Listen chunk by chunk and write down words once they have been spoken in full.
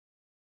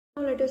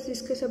Now let us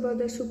discuss about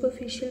the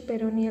superficial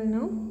peroneal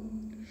nerve.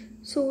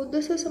 So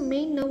this is a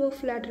main nerve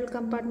of lateral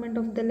compartment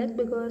of the leg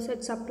because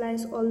it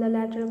supplies all the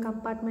lateral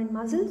compartment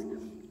muscles,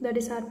 that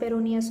is our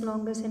peroneus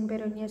longus and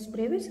peroneus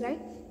brevis, right?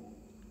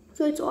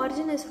 So its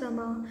origin is from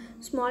a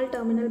small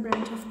terminal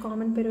branch of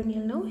common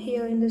peroneal nerve.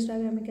 Here in this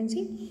diagram you can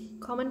see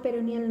common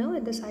peroneal nerve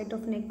at the site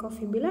of neck of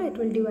fibula. It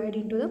will divide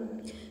into the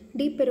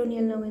deep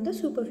peroneal nerve and the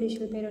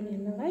superficial peroneal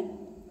nerve, right?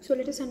 So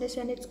let us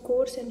understand its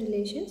course and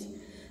relations.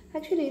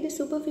 Actually, the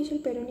superficial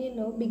peroneal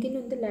nerve begins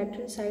on the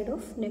lateral side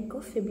of neck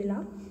of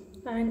fibula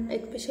and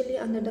especially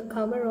under the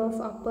cover of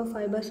upper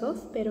fibers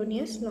of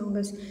peroneus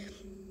longus.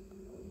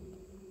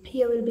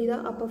 Here will be the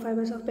upper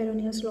fibers of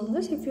peroneus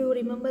longus. If you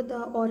remember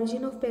the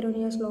origin of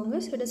peroneus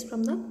longus, it is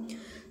from the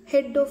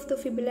head of the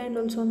fibula and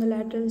also on the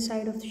lateral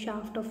side of the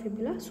shaft of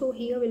fibula. So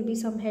here will be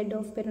some head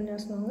of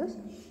peroneus longus.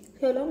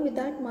 So along with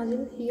that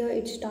muscle, here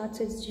it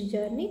starts its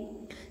journey.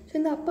 So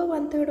in the upper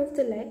 1/3 of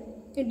the leg,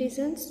 it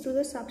descends through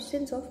the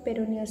substance of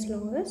peroneus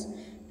longus,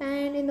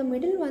 and in the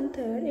middle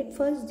 1/3 it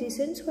first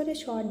descends for a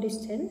short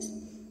distance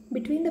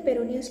between the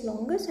peroneus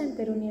longus and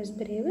peroneus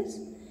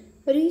brevis,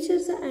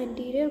 reaches the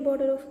anterior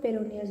border of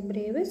peroneus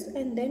brevis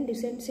and then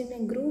descends in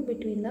a groove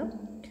between the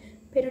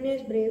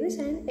peroneus brevis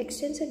and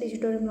extensor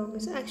digitorum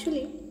longus.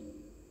 Actually,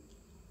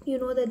 you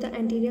know that the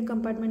anterior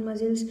compartment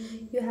muscles,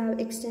 you have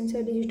extensor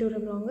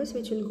digitorum longus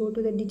which will go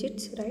to the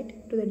digits, right,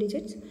 to the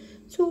digits.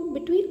 So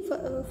between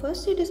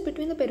first it is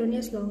between the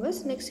peroneus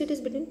longus, next it is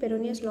between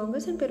peroneus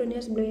longus and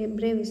peroneus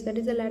brevis, that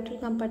is the lateral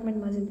compartment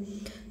muscle.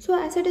 So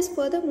as it is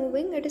further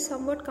moving, it is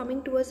somewhat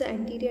coming towards the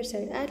anterior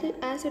side.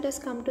 As it has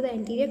come to the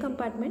anterior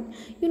compartment,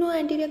 you know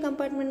anterior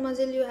compartment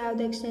muscle, you have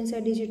the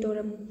extensor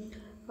digitorum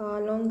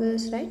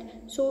longus, right?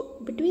 So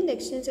between the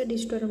extensor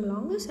digitorum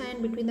longus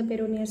and between the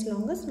peroneus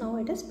longus, now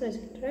it is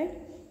present, right?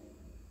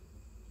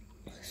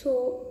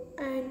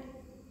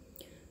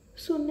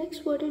 So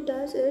next what it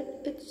does,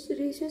 it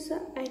reaches the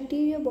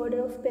anterior border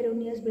of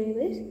peroneus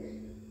brevis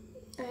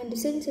and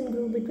descends in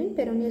groove between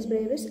peroneus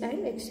brevis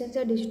and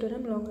extensor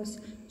digitorum longus.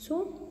 So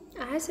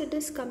as it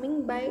is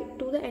coming by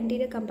to the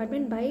anterior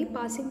compartment by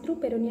passing through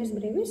peroneus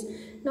brevis,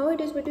 now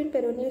it is between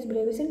peroneus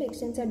brevis and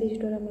extensor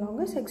digitorum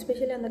longus,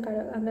 especially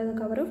under the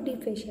cover of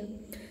deep fascia.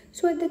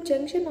 So at the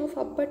junction of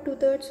upper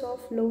 2/3 of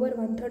lower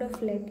 1/3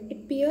 of leg,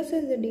 it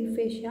pierces the deep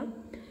fascia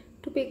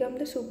to become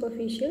the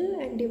superficial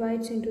and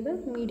divides into the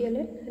medial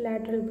and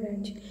lateral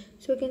branch.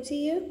 So you can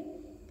see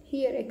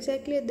here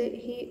exactly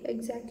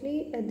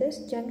at this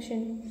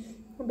junction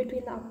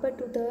between the upper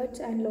 2/3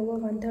 and lower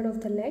 1/3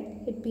 of the leg,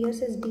 it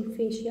pierces deep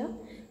fascia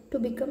to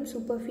become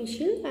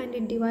superficial and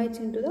it divides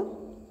into the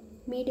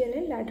medial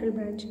and lateral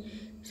branch.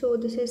 So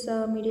this is the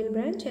medial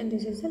branch and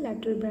this is the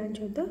lateral branch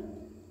of the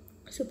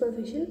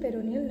superficial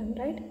peroneal nerve,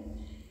 right?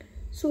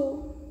 So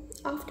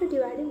after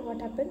dividing,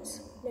 what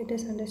happens? Let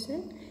us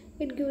understand.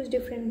 It gives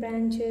different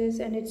branches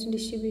and its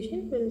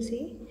distribution we'll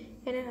see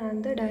in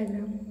another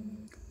diagram.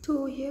 So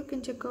here you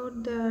can check out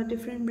the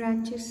different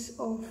branches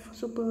of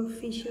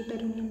superficial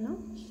peroneal nerve.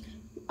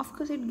 Of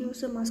course, it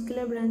gives the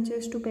muscular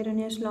branches to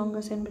peroneus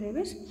longus and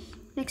brevis.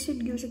 Next,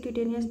 it gives the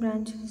cutaneous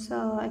branches,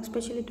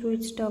 especially through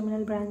its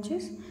terminal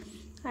branches,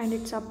 and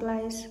it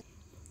supplies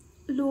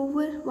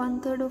lower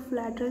 1/3 of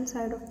lateral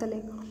side of the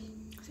leg.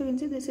 So you can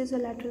see this is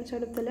the lateral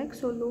side of the leg.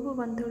 So lower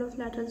 1/3 of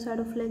lateral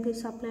side of leg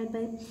is supplied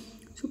by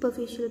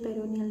superficial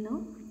peroneal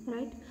nerve,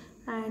 right?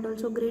 And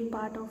also great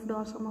part of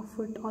dorsum of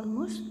foot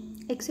almost,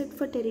 except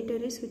for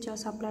territories which are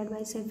supplied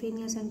by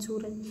saphenous and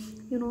sural.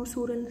 You know,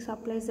 sural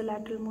supplies the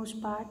lateral most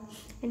part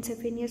and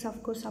saphenous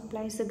of course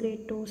supplies the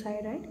great toe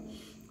side, right?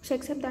 So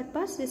except that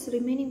part, this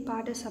remaining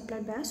part is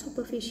supplied by a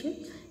superficial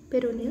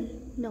peroneal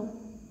nerve.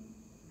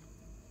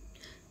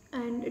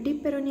 And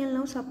deep peroneal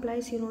nerve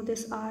supplies, you know,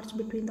 this arch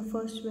between the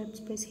first web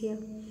space here.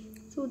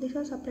 So these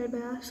are supplied by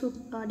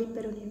a deep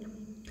peroneal nerve.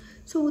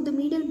 So the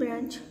medial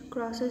branch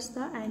crosses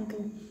the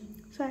ankle.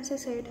 So as I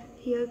said,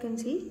 here you can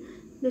see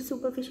the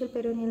superficial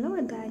peroneal nerve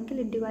at the ankle,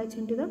 it divides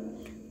into the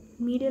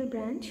medial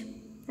branch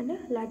and a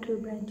lateral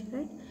branch,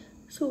 right?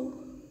 So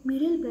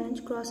medial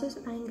branch crosses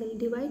ankle,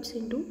 divides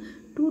into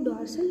two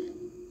dorsal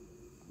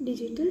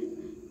digital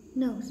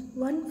nerves,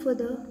 one for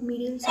the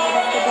medial side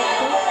of the big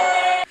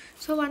toe.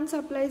 So one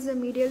supplies the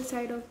medial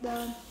side of the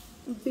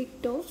big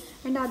toe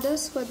and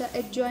others for the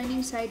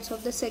adjoining sides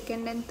of the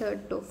second and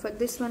third toe. For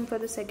this one for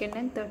the second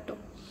and third toe.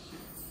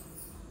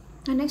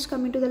 And next,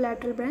 coming to the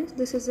lateral branch,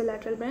 this is the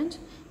lateral branch.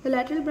 The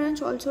lateral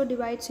branch also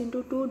divides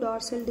into two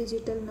dorsal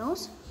digital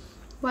nerves,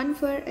 one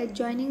for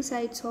adjoining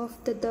sides of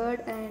the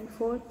third and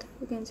fourth,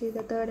 you can see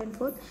the third and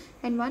fourth,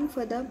 and one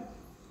for the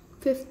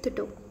fifth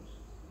toe.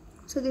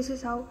 So this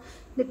is how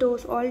the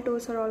toes, all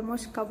toes are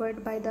almost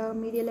covered by the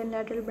medial and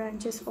lateral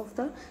branches of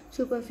the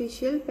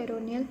superficial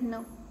peroneal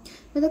nerve.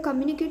 Now the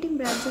communicating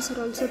branches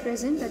are also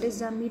present, that is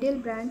the medial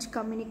branch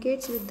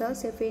communicates with the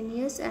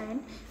saphenous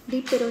and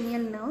deep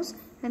peroneal nerves,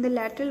 and the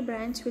lateral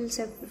branch will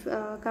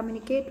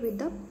communicate with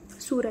the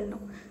sural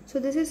nerve. So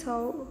this is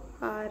how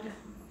our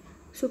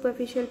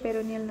superficial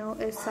peroneal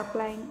nerve is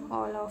supplying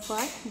all of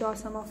our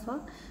dorsum of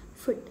our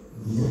foot.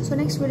 So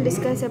next we'll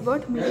discuss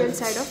about medial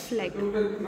side of leg.